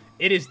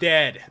it is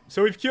dead.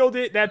 So we've killed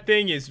it. That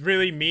thing is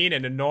really mean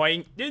and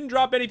annoying. Didn't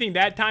drop anything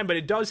that time, but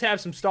it does have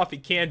some stuff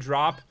it can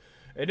drop.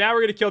 And now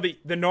we're going to kill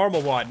the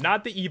normal one,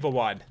 not the evil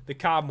one, the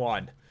calm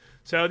one.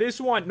 So this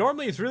one,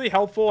 normally it's really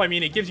helpful. I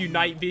mean, it gives you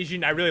night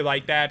vision. I really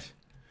like that.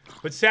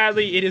 But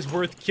sadly, it is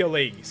worth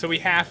killing. So we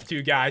have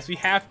to, guys. We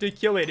have to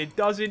kill it. It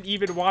doesn't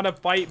even want to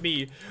fight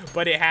me,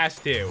 but it has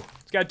to.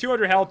 It's got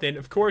 200 health in.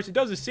 Of course, it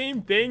does the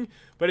same thing,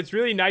 but it's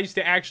really nice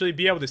to actually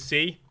be able to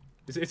see.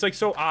 It's like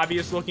so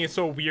obvious looking. It's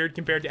so weird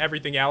compared to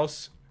everything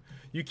else.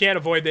 You can't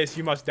avoid this.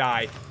 You must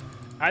die.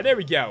 Alright, there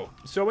we go.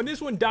 So when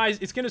this one dies,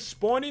 it's going to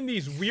spawn in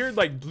these weird,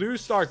 like, blue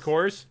star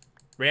cores.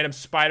 Random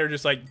spider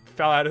just, like,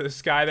 fell out of the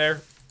sky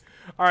there.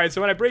 Alright,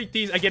 so when I break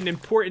these, I get an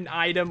important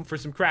item for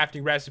some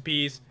crafting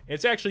recipes.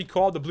 It's actually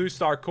called the blue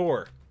star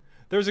core.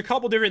 There's a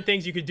couple different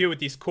things you could do with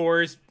these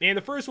cores. And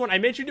the first one, I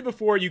mentioned it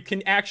before, you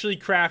can actually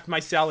craft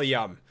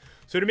mycelium.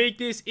 So to make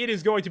this, it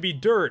is going to be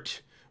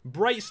dirt,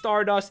 bright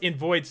stardust, and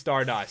void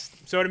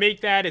stardust. So to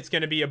make that, it's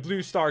going to be a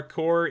blue star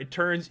core. It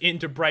turns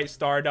into bright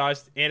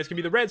stardust, and it's going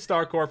to be the red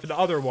star core for the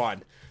other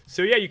one.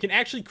 So yeah, you can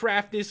actually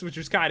craft this, which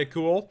is kind of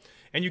cool.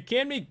 And you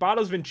can make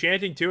bottles of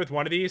enchanting too with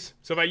one of these.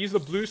 So if I use the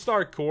blue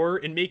star core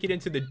and make it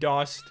into the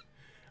dust,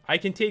 I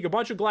can take a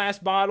bunch of glass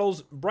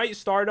bottles, bright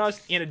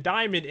stardust, and a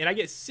diamond, and I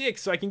get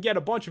 6, so I can get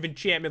a bunch of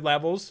enchantment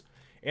levels.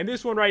 And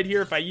this one right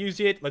here, if I use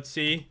it, let's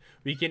see,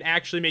 we can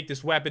actually make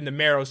this weapon the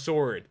Marrow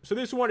Sword. So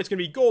this one is going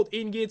to be gold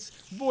ingots,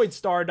 void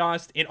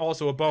stardust, and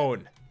also a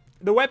bone.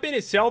 The weapon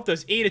itself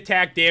does 8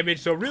 attack damage,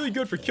 so really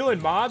good for killing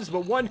mobs,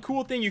 but one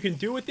cool thing you can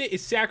do with it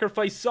is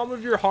sacrifice some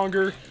of your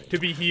hunger to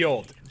be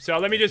healed. So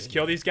let me just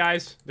kill these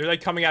guys. They're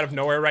like coming out of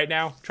nowhere right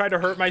now. Tried to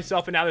hurt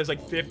myself, and now there's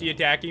like 50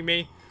 attacking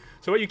me.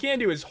 So what you can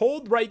do is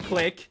hold right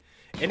click,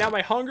 and now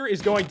my hunger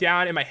is going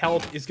down and my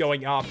health is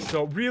going up.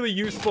 So really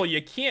useful.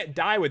 You can't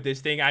die with this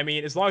thing. I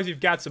mean, as long as you've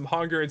got some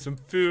hunger and some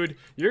food,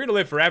 you're gonna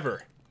live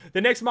forever.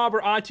 The next mob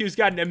we're onto has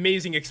got an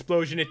amazing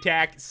explosion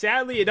attack.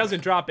 Sadly, it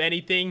doesn't drop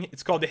anything.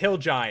 It's called the Hill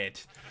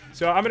Giant.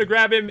 So I'm gonna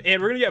grab him,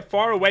 and we're gonna get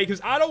far away because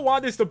I don't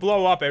want this to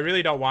blow up. I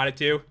really don't want it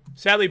to.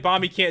 Sadly,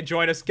 Bomby can't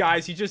join us,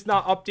 guys. He's just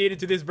not updated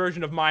to this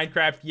version of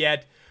Minecraft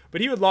yet,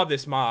 but he would love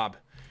this mob.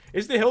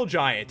 It's the Hill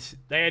Giant,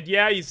 and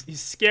yeah, he's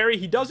scary.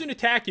 He doesn't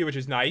attack you, which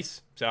is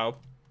nice. So,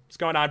 what's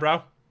going on,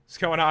 bro? What's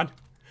going on?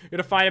 You're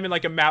gonna find him in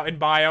like a mountain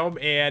biome,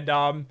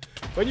 and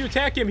when you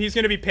attack him, he's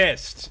gonna be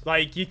pissed.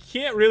 Like, you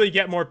can't really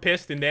get more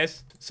pissed than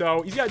this.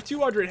 So, he's got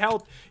 200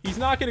 health. He's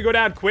not gonna go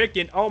down quick,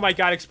 and oh my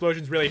god,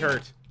 explosions really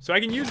hurt. So I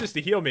can use this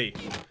to heal me.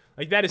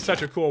 Like, that is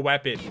such a cool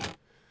weapon.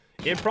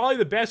 And probably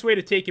the best way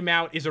to take him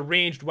out is a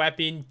ranged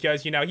weapon,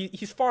 because, you know,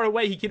 he's far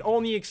away. He can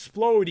only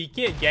explode. He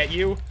can't get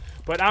you.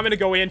 But I'm gonna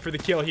go in for the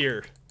kill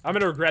here. I'm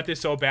gonna regret this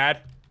so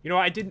bad. You know,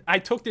 I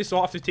took this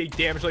off to take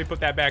damage. Let me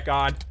put that back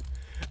on.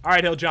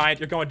 Alright, Hill Giant,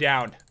 you're going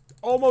down.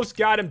 Almost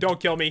got him. Don't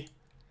kill me.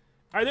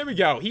 Alright, there we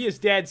go. He is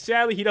dead.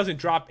 Sadly, he doesn't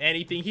drop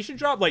anything. He should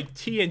drop, like,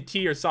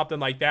 TNT or something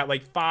like that.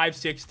 Like, 5,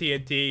 6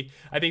 TNT.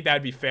 I think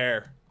that'd be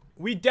fair.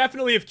 We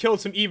definitely have killed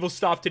some evil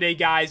stuff today,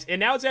 guys. And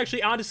now it's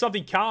actually onto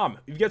something calm.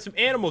 We've got some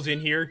animals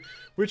in here,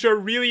 which are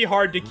really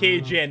hard to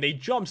cage in. They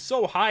jump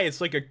so high, it's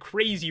like a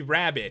crazy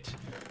rabbit.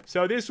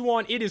 So this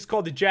one, it is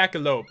called the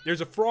Jackalope. There's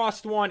a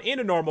frost one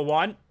and a normal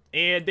one.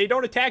 And they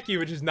don't attack you,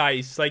 which is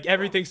nice. Like,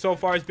 everything so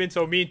far has been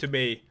so mean to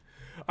me.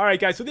 Alright,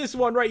 guys, so this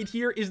one right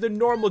here is the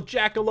normal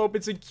Jackalope.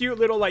 It's a cute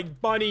little, like,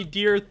 bunny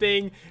deer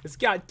thing. It's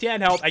got 10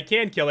 health. I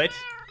can kill it.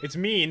 It's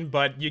mean,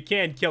 but you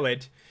can kill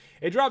it.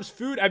 It drops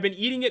food. I've been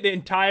eating it the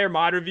entire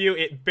mod review.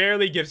 It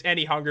barely gives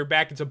any hunger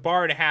back. It's a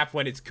bar and a half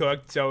when it's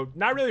cooked, so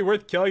not really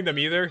worth killing them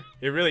either.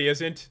 It really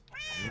isn't.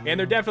 And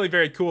they're definitely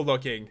very cool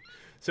looking.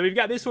 So we've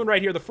got this one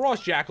right here, the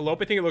Frost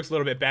Jackalope. I think it looks a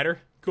little bit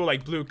better. Cool,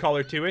 like, blue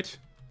color to it.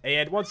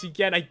 And once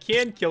again, I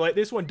can kill it.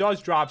 This one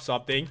does drop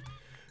something.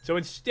 So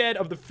instead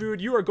of the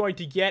food, you are going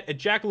to get a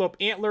Jackalope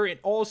Antler and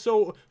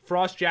also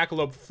Frost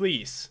Jackalope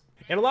Fleece.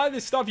 And a lot of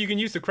this stuff you can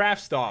use to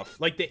craft stuff.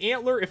 Like the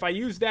antler, if I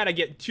use that, I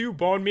get 2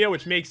 bone meal,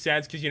 which makes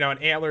sense because, you know, an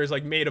antler is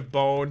like made of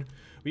bone.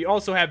 We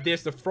also have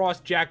this, the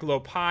Frost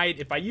Jackalope Hide.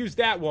 If I use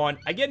that one,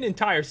 I get an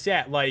entire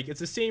set. Like, it's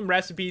the same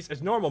recipes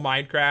as normal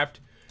Minecraft.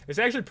 It's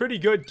actually pretty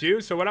good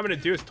too, so what I'm going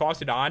to do is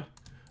toss it on.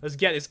 Let's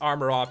get this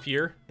armor off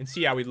here and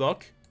see how we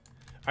look.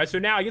 Alright, so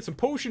now I get some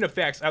potion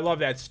effects. I love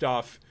that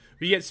stuff.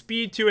 We get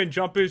speed 2 and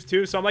jump boost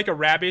 2, so I'm like a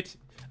rabbit.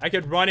 I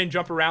could run and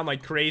jump around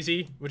like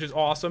crazy, which is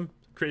awesome.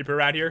 Creeper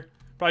around here.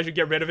 Probably should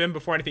get rid of him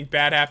before anything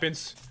bad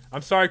happens.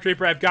 I'm sorry,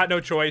 Creeper. I've got no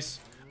choice.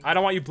 I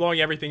don't want you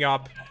blowing everything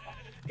up.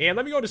 And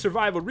let me go to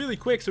survival really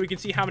quick so we can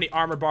see how many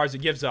armor bars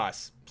it gives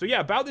us. So yeah,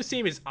 about the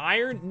same as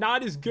iron.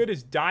 Not as good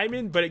as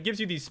diamond, but it gives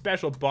you these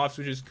special buffs,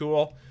 which is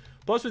cool.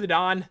 Plus with it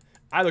on,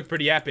 I look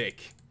pretty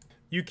epic.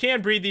 You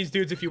can breed these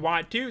dudes if you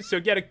want to. So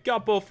get a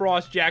couple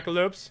Frost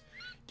Jackalopes.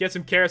 Get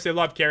some carrots. They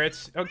love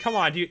carrots. Oh, come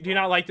on. Do you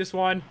not like this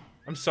one?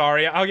 I'm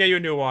sorry. I'll get you a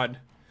new one.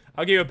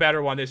 I'll give you a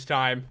better one this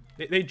time.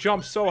 They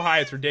jump so high,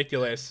 it's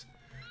ridiculous.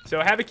 So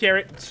have a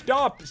carrot.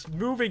 Stop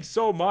moving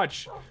so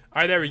much.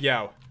 Alright, there we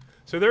go.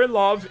 So they're in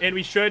love, and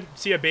we should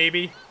see a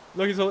baby.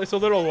 Look, it's a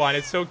little one.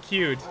 It's so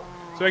cute.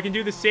 So I can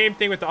do the same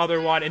thing with the other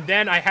one, and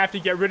then I have to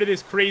get rid of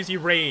this crazy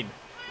rain.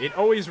 It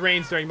always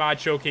rains during mod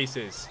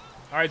showcases.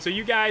 Alright, so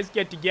you guys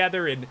get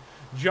together and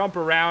jump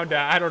around.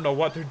 I don't know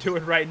what they're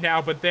doing right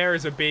now, but there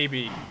is a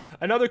baby.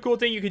 Another cool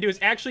thing you can do is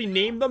actually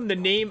name them the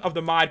name of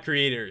the mod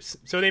creators.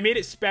 So they made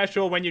it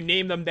special. When you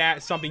name them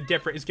that, something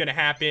different is going to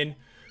happen.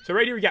 So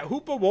right here we got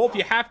Hoopa Wolf.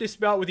 You have to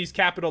spell it with these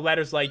capital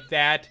letters like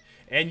that.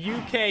 And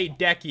UK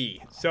Decky.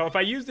 So if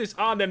I use this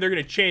on them, they're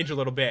going to change a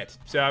little bit.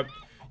 So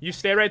you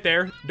stay right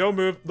there. Don't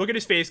move. Look at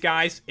his face,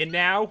 guys. And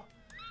now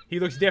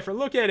he looks different.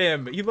 Look at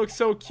him. He looks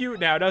so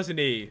cute now, doesn't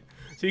he?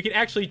 So you can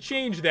actually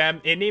change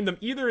them and name them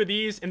either of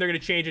these, and they're going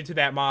to change into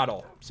that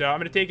model. So I'm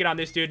going to take it on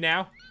this dude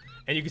now.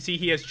 And you can see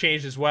he has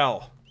changed as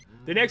well.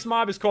 The next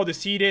mob is called the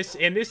Cetus,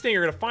 and this thing,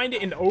 you're going to find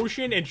it in the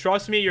ocean, and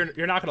trust me, you're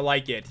not going to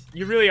like it.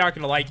 You really aren't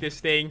going to like this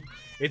thing.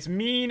 It's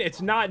mean,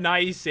 it's not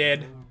nice,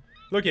 and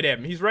look at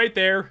him. He's right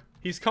there.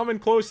 He's coming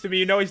close to me.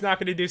 You know he's not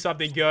going to do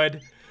something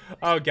good.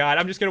 Oh, God.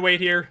 I'm just going to wait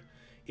here.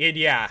 And,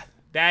 yeah,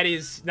 that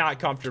is not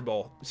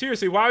comfortable.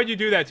 Seriously, why would you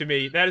do that to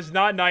me? That is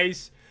not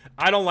nice.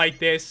 I don't like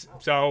this.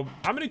 So,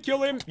 I'm going to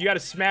kill him. You got to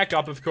smack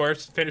up, of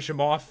course. Finish him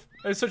off.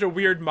 That's such a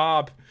weird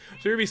mob.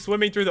 So you're going to be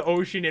swimming through the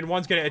ocean, and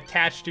one's going to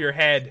attach to your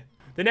head.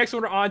 The next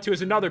one we're on to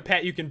is another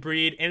pet you can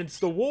breed, and it's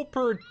the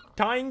Wolper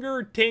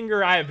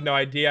Tinger. I have no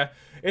idea.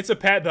 It's a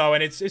pet, though,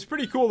 and it's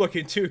pretty cool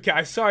looking, too,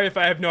 guys. Sorry if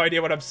I have no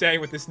idea what I'm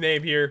saying with this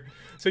name here.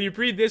 So you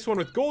breed this one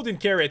with golden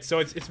carrots, so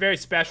it's very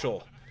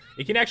special.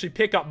 It can actually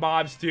pick up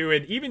mobs, too,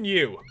 and even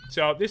you.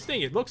 So this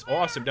thing, it looks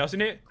awesome,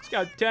 doesn't it? It's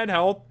got 10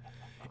 health.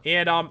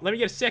 And let me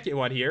get a second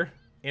one here.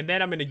 And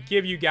then I'm going to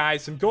give you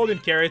guys some golden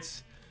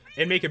carrots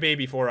and make a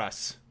baby for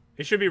us.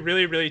 It should be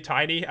really, really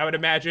tiny, I would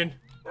imagine.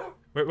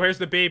 Where's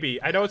the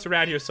baby? I know it's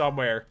around here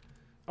somewhere.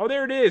 Oh,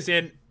 there it is.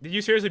 And did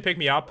you seriously pick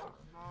me up?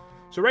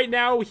 So right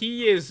now,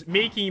 he is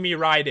making me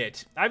ride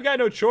it. I've got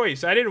no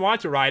choice. I didn't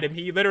want to ride him.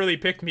 He literally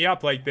picked me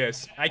up like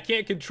this. I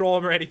can't control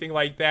him or anything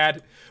like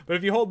that. But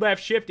if you hold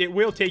left shift, it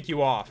will take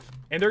you off.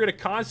 And they're going to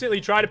constantly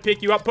try to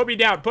pick you up. Put me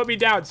down. Put me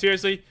down.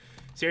 Seriously?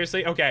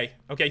 Seriously? Okay.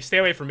 Okay, stay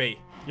away from me.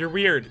 You're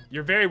weird.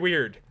 You're very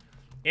weird.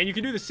 And you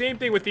can do the same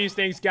thing with these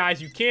things,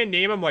 guys. You can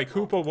name them like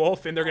Hoopa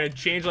Wolf, and they're going to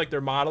change like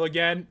their model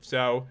again.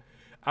 So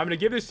I'm going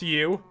to give this to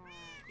you.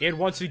 And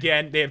once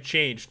again, they have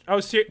changed. Oh,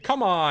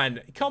 come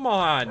on. Come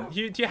on.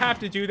 Do you have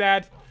to do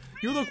that?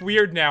 You look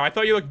weird now. I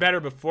thought you looked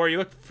better before. You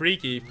look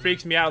freaky.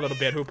 Freaks me out a little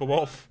bit, Hoopa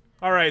Wolf.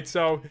 Alright,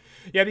 so,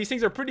 yeah, these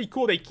things are pretty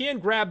cool. They can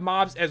grab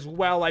mobs as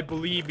well, I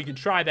believe. We can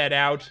try that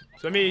out.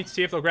 So let me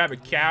see if they'll grab a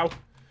cow.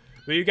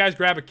 Will you guys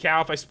grab a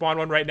cow if I spawn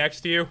one right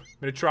next to you? I'm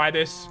gonna try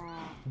this.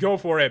 Go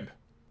for him.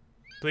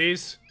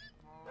 Please.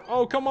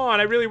 Oh, come on.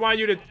 I really want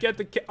you to get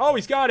the cow. Oh,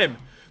 he's got him.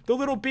 The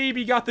little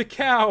baby got the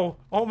cow.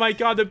 Oh my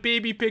god, the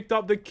baby picked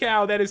up the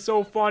cow. That is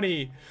so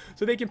funny.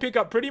 So they can pick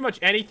up pretty much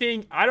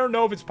anything. I don't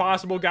know if it's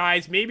possible,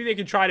 guys. Maybe they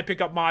can try to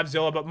pick up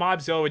Mobzilla, but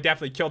Mobzilla would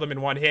definitely kill them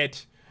in one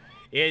hit.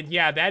 And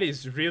yeah, that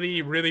is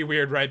really, really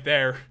weird right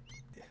there.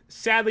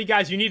 Sadly,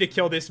 guys, you need to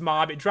kill this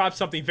mob. It drops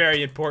something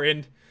very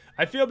important.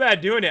 I feel bad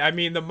doing it. I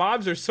mean, the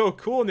mobs are so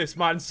cool in this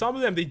mod, and some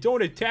of them, they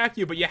don't attack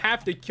you, but you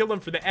have to kill them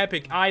for the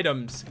epic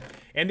items.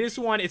 And this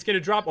one, it's going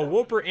to drop a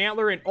whooper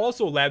antler and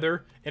also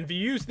leather. And if you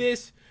use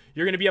this,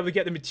 you're going to be able to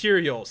get the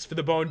materials for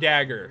the bone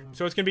dagger.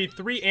 So it's going to be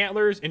 3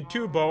 antlers and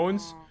 2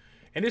 bones.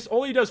 And this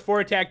only does 4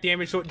 attack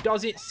damage, so it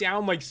doesn't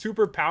sound like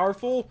super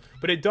powerful,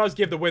 but it does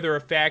give the wither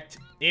effect.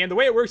 And the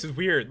way it works is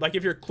weird. Like,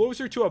 if you're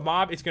closer to a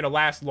mob, it's going to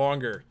last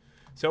longer.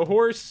 So,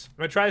 horse,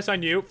 I'm going to try this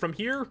on you. From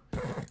here,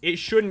 it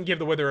shouldn't give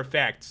the wither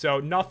effect.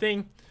 So,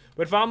 nothing.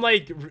 But if I'm,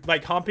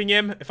 like humping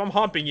him, if I'm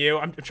humping you,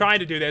 I'm trying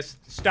to do this.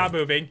 Stop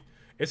moving.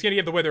 It's going to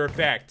give the wither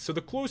effect. So, the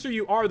closer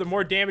you are, the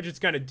more damage it's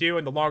going to do,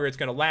 and the longer it's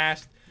going to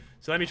last.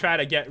 So, let me try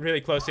to get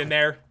really close in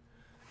there.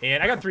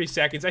 And I got 3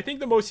 seconds. I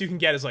think the most you can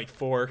get is, like,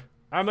 4.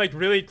 I'm, like,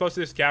 really close to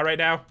this cow right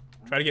now.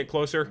 Try to get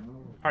closer.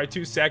 Alright,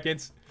 2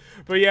 seconds.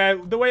 But, yeah,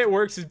 the way it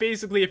works is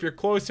basically if you're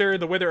closer,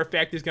 the wither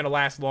effect is going to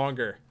last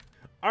longer.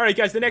 Alright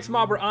guys, the next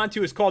mob we're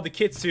onto is called the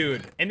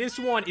Kitsune. And this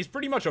one is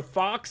pretty much a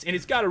fox, and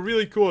it's got a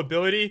really cool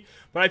ability.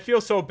 But I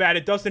feel so bad,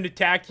 it doesn't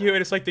attack you,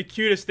 and it's like the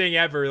cutest thing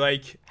ever.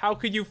 Like, how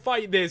could you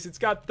fight this? It's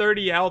got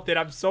 30 health, and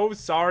I'm so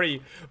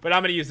sorry. But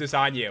I'm gonna use this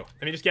on you.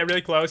 Let me just get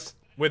really close.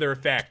 Wither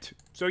effect.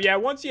 So yeah,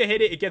 once you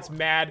hit it, it gets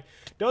mad.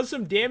 Does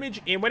some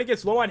damage, and when it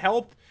gets low on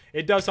health,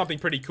 it does something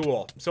pretty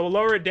cool. So we'll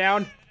lower it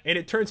down, and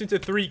it turns into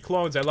 3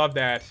 clones. I love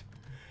that.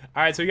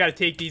 Alright, so we gotta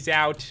take these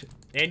out.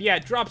 And yeah,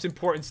 it drops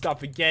important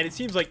stuff again. It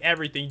seems like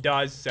everything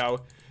does,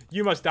 so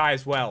you must die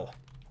as well.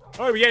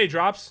 Oh, we get any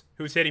drops?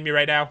 Who's hitting me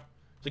right now?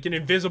 It's like an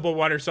invisible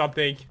one or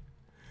something.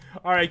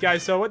 Alright,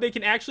 guys, so what they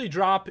can actually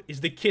drop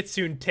is the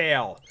Kitsune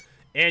tail.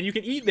 And you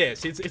can eat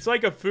this. It's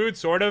like a food,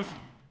 sort of.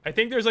 I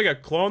think there's like a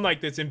clone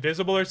like that's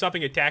invisible or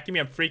something attacking me.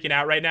 I'm freaking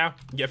out right now.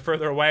 Get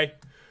further away.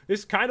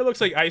 This kind of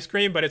looks like ice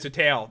cream, but it's a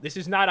tail. This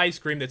is not ice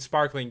cream that's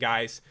sparkling,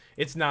 guys.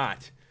 It's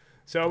not.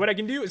 So what I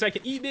can do is I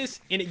can eat this,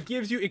 and it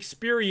gives you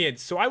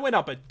experience. So I went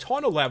up a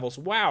ton of levels.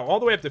 Wow, all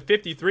the way up to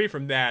 53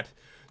 from that.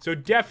 So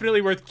definitely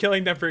worth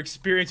killing them for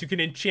experience. You can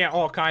enchant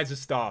all kinds of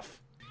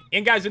stuff.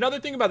 And guys, another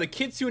thing about the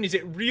Kitsune is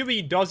it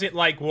really doesn't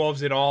like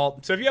wolves at all.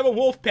 So if you have a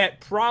wolf pet,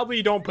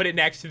 probably don't put it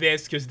next to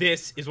this, because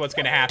this is what's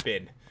going to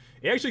happen.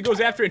 It actually goes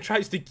after it and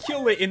tries to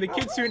kill it, and the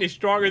Kitsune is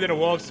stronger than a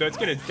wolf, so it's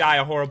going to die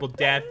a horrible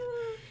death.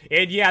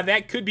 And yeah,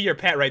 that could be your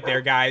pet right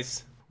there,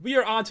 guys. We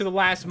are on to the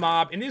last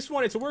mob, and this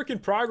one, it's a work in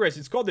progress.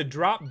 It's called the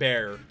Drop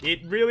Bear.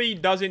 It really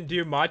doesn't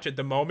do much at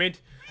the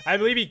moment. I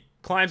believe he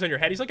climbs on your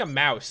head. He's like a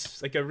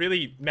mouse, like a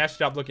really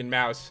messed up looking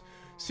mouse.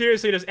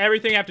 Seriously, does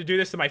everything have to do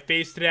this to my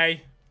face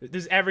today?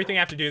 Does everything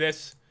have to do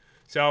this?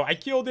 So I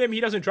killed him. He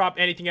doesn't drop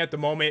anything at the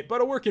moment,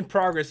 but a work in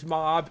progress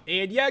mob.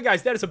 And yeah,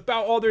 guys, that is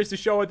about all there is to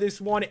show with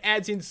this one. It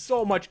adds in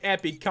so much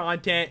epic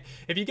content.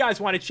 If you guys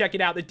want to check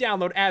it out, the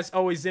download, as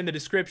always, is in the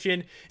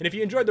description. And if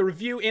you enjoyed the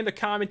review and the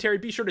commentary,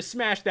 be sure to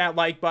smash that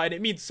like button.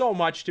 It means so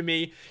much to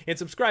me. And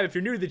subscribe if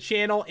you're new to the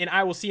channel. And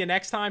I will see you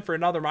next time for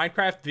another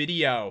Minecraft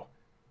video.